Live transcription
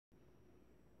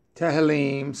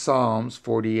Tehillim, Psalms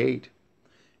 48,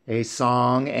 a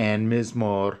song and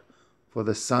mizmor for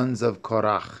the sons of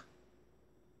Korach.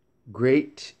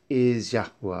 Great is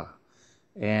Yahuwah,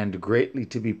 and greatly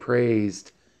to be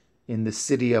praised in the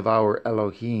city of our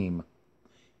Elohim,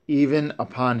 even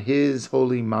upon his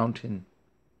holy mountain.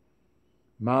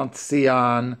 Mount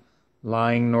Sion,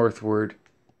 lying northward,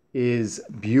 is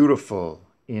beautiful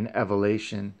in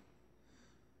elevation.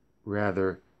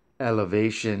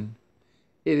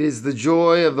 It is the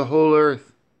joy of the whole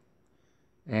earth,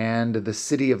 and the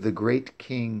city of the great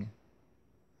king.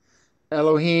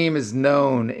 Elohim is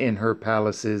known in her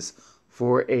palaces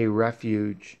for a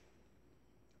refuge.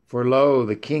 For lo,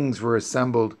 the kings were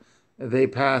assembled, they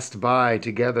passed by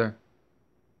together.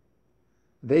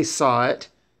 They saw it,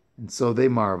 and so they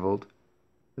marveled.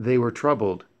 They were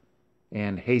troubled,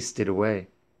 and hasted away.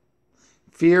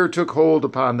 Fear took hold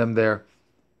upon them there,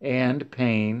 and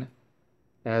pain,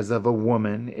 as of a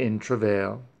woman in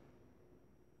travail.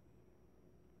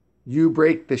 You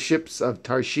break the ships of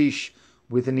Tarshish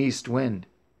with an east wind.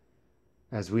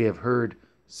 As we have heard,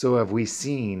 so have we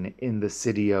seen in the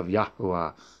city of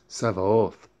Yahuwah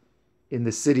Sabaoth, in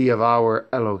the city of our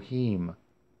Elohim.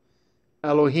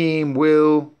 Elohim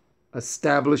will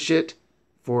establish it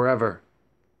forever.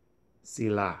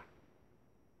 Selah.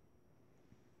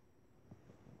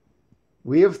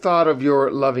 We have thought of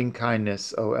your loving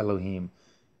kindness, O Elohim,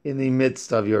 in the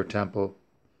midst of your temple.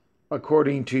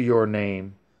 According to your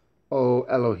name, O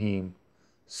Elohim,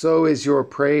 so is your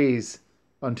praise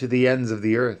unto the ends of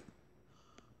the earth.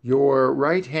 Your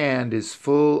right hand is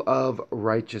full of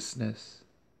righteousness.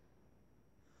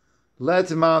 Let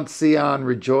Mount Sion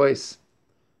rejoice.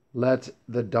 Let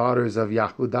the daughters of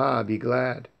Yehudah be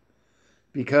glad,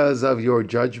 because of your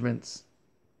judgments.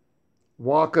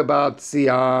 Walk about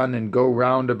Sion and go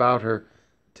round about her.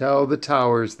 Tell the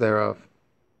towers thereof.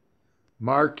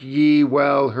 Mark ye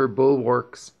well her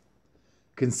bulwarks.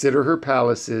 Consider her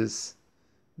palaces,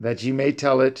 that ye may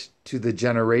tell it to the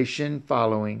generation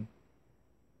following.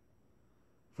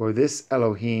 For this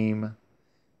Elohim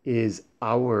is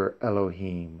our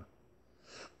Elohim,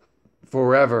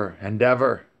 forever and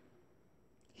ever.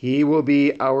 He will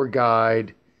be our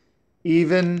guide,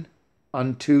 even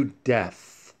unto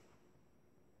death.